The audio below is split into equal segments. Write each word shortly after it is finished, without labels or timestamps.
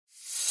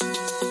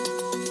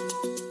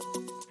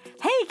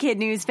Kid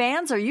News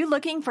fans, are you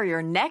looking for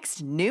your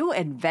next new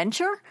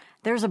adventure?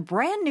 There's a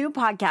brand new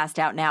podcast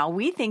out now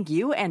we think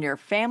you and your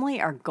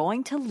family are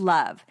going to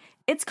love.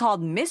 It's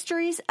called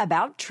Mysteries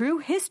About True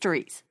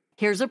Histories.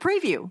 Here's a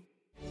preview.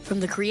 From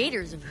the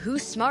creators of Who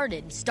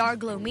Smarted,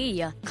 Starglow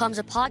Media, comes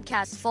a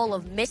podcast full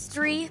of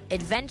mystery,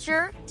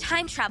 adventure,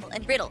 time travel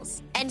and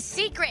riddles, and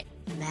secret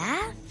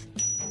math.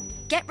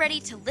 Get ready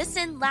to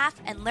listen, laugh,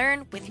 and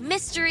learn with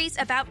Mysteries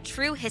About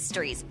True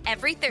Histories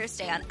every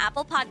Thursday on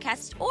Apple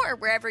Podcasts or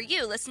wherever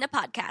you listen to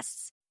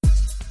podcasts.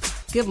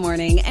 Good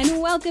morning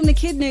and welcome to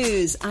Kid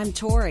News. I'm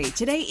Tori.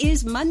 Today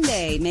is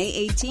Monday,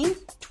 May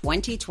 18th,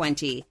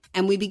 2020.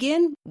 And we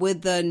begin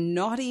with the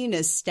naughty,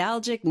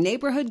 nostalgic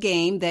neighborhood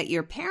game that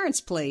your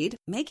parents played,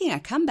 making a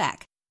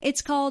comeback.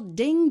 It's called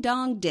Ding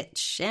Dong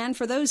Ditch, and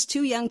for those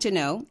too young to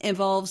know,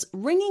 involves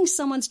ringing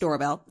someone's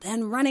doorbell,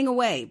 then running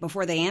away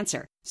before they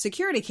answer.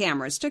 Security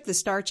cameras took the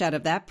starch out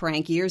of that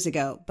prank years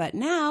ago, but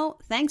now,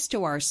 thanks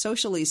to our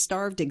socially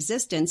starved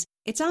existence,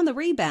 it's on the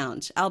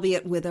rebound,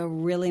 albeit with a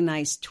really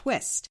nice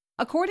twist.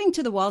 According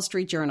to the Wall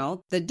Street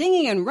Journal, the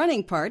dinging and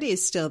running part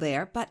is still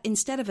there, but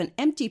instead of an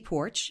empty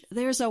porch,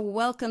 there's a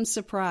welcome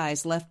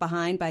surprise left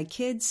behind by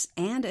kids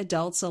and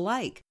adults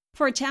alike.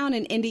 For a town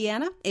in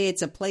Indiana,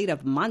 it's a plate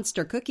of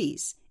monster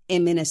cookies.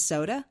 In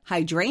Minnesota,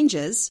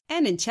 hydrangeas.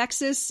 And in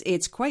Texas,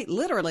 it's quite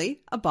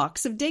literally a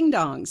box of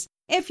ding-dongs.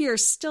 If you're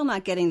still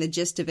not getting the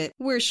gist of it,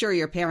 we're sure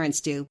your parents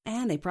do.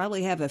 And they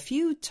probably have a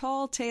few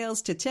tall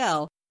tales to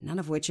tell, none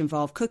of which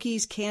involve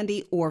cookies,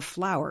 candy, or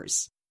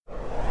flowers.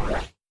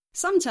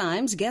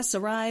 Sometimes guests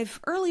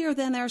arrive earlier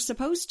than they're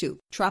supposed to.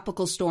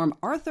 Tropical Storm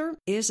Arthur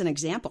is an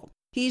example.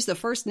 He's the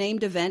first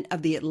named event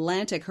of the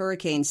Atlantic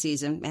hurricane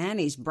season, and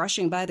he's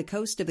brushing by the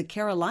coast of the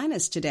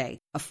Carolinas today,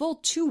 a full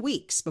 2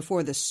 weeks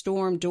before the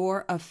storm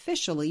door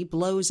officially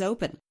blows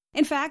open.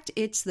 In fact,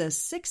 it's the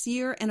 6th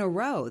year in a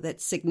row that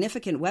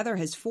significant weather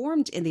has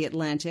formed in the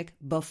Atlantic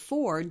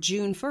before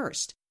June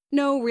 1st.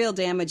 No real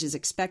damage is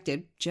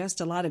expected, just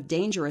a lot of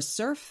dangerous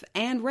surf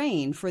and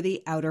rain for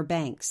the Outer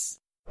Banks.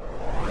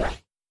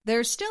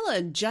 There's still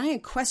a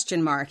giant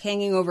question mark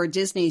hanging over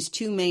Disney's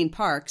two main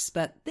parks,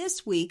 but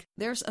this week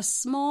there's a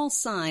small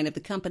sign of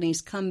the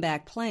company's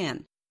comeback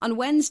plan. On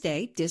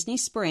Wednesday, Disney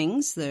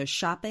Springs, the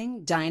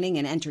shopping, dining,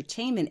 and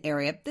entertainment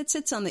area that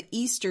sits on the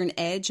eastern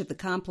edge of the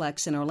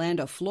complex in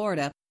Orlando,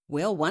 Florida,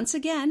 will once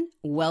again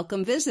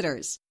welcome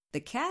visitors. The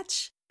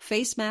catch?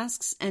 Face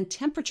masks and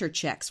temperature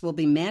checks will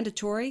be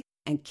mandatory,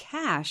 and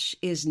cash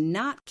is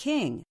not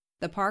king.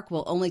 The park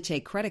will only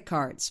take credit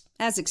cards.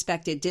 As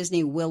expected,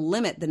 Disney will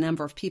limit the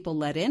number of people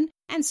let in,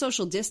 and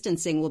social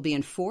distancing will be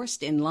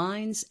enforced in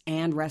lines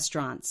and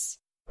restaurants.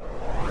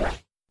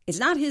 It's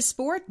not his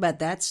sport, but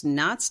that's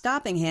not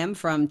stopping him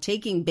from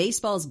taking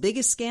baseball's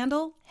biggest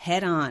scandal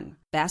head on.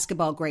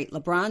 Basketball great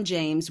LeBron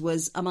James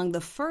was among the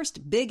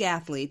first big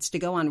athletes to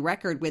go on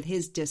record with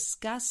his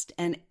disgust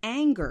and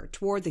anger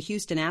toward the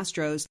Houston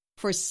Astros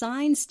for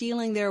sign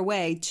stealing their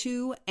way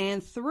to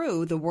and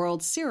through the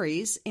World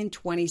Series in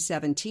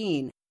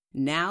 2017.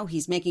 Now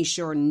he's making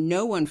sure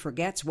no one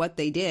forgets what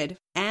they did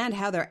and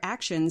how their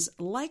actions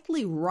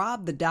likely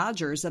robbed the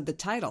Dodgers of the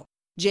title.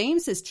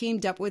 James has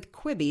teamed up with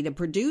Quibi to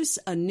produce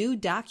a new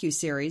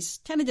docuseries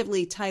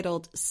tentatively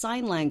titled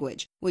Sign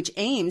Language, which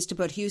aims to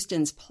put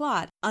Houston's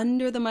plot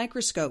under the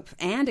microscope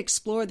and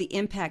explore the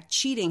impact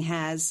cheating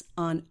has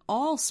on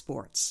all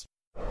sports.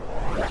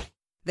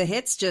 The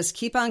hits just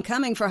keep on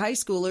coming for high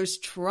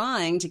schoolers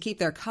trying to keep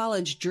their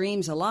college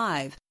dreams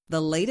alive.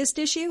 The latest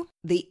issue?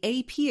 The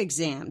AP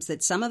exams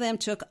that some of them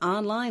took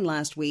online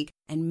last week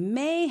and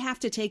may have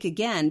to take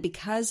again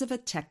because of a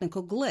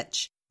technical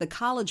glitch. The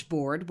College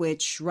Board,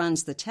 which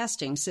runs the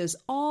testing, says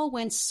all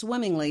went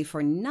swimmingly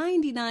for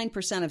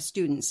 99% of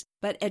students,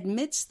 but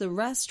admits the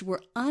rest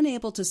were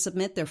unable to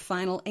submit their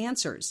final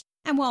answers.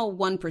 And while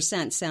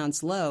 1%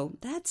 sounds low,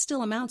 that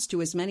still amounts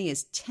to as many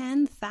as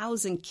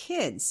 10,000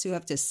 kids who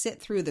have to sit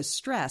through the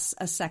stress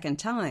a second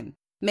time.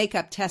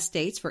 Make-up test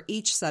dates for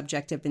each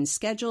subject have been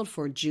scheduled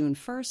for June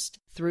 1st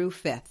through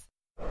 5th.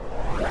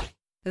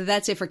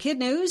 That's it for Kid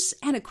News,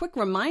 and a quick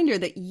reminder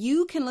that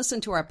you can listen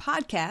to our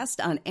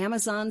podcast on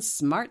Amazon's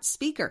smart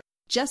speaker.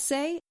 Just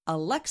say,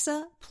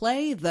 Alexa,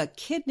 play the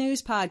Kid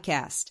News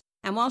podcast.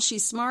 And while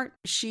she's smart,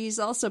 she's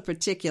also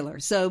particular,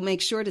 so make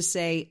sure to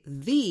say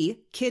the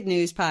Kid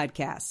News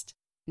podcast.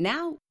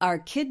 Now, our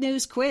Kid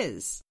News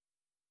quiz.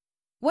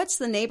 What's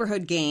the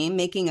neighborhood game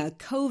making a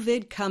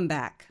COVID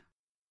comeback?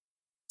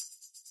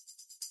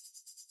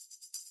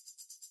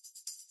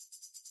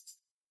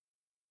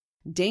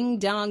 Ding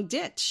Dong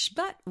Ditch,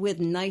 but with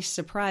nice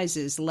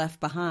surprises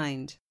left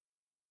behind.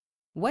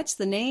 What's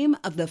the name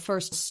of the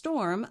first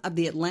storm of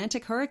the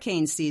Atlantic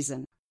hurricane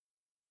season?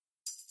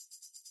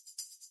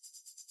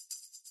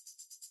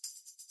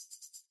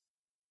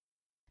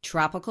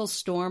 Tropical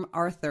Storm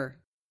Arthur.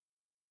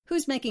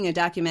 Who's making a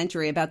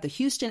documentary about the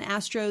Houston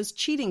Astros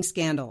cheating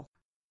scandal?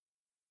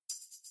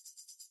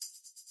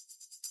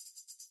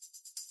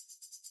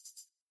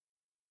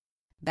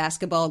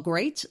 Basketball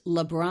great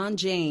LeBron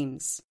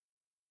James.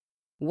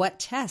 What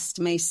test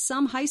may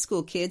some high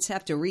school kids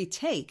have to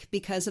retake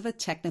because of a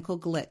technical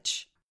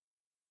glitch?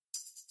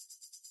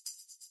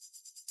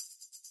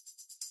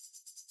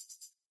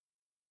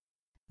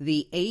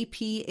 The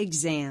AP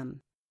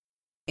exam.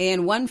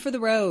 And one for the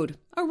road,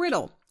 a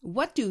riddle.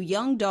 What do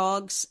young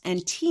dogs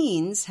and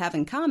teens have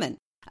in common?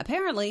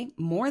 Apparently,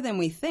 more than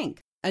we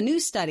think. A new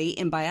study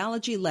in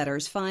Biology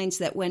Letters finds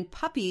that when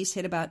puppies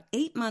hit about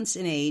 8 months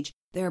in age,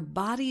 their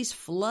bodies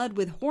flood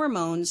with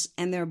hormones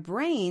and their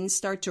brains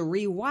start to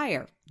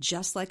rewire,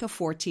 just like a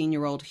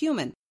 14-year-old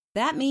human.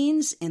 That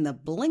means in the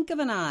blink of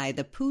an eye,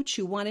 the pooch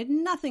who wanted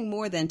nothing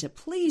more than to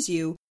please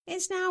you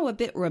is now a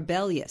bit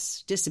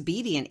rebellious,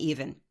 disobedient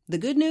even. The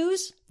good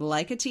news,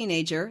 like a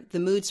teenager, the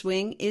mood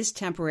swing is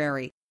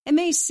temporary. It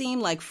may seem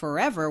like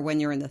forever when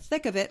you're in the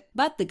thick of it,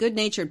 but the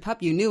good-natured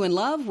pup you knew and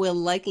love will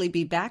likely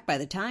be back by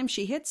the time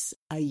she hits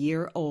a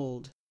year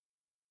old.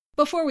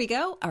 Before we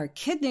go, our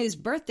Kid News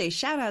birthday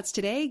shout-outs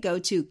today go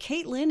to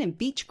Caitlin in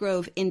Beech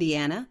Grove,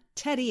 Indiana,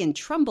 Teddy in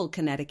Trumbull,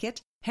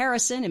 Connecticut,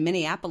 Harrison in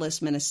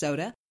Minneapolis,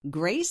 Minnesota,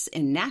 Grace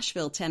in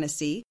Nashville,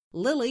 Tennessee,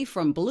 Lily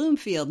from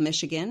Bloomfield,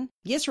 Michigan,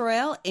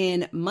 Yisrael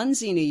in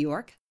Muncie, New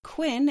York,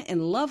 Quinn in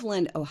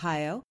Loveland,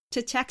 Ohio,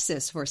 to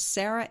Texas for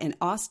Sarah in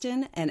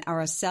Austin and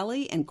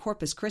Araceli in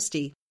Corpus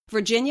Christi,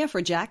 Virginia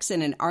for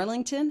Jackson in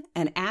Arlington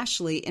and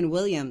Ashley in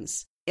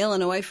Williams,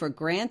 Illinois for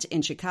Grant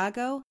in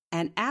Chicago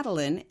and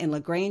Adeline in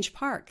LaGrange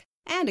Park,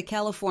 and to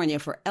California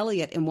for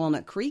Elliot in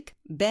Walnut Creek,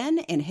 Ben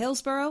in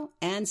Hillsborough,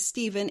 and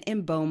Stephen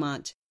in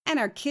Beaumont. And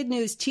our Kid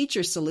News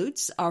teacher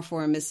salutes are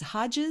for Miss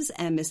Hodges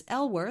and Miss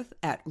Elworth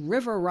at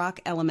River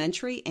Rock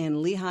Elementary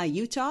in Lehigh,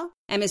 Utah,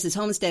 and Mrs.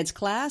 Homestead's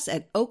class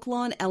at Oak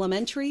Lawn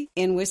Elementary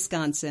in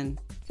Wisconsin.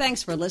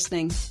 Thanks for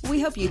listening.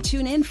 We hope you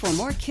tune in for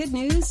more Kid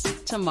News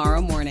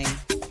tomorrow morning.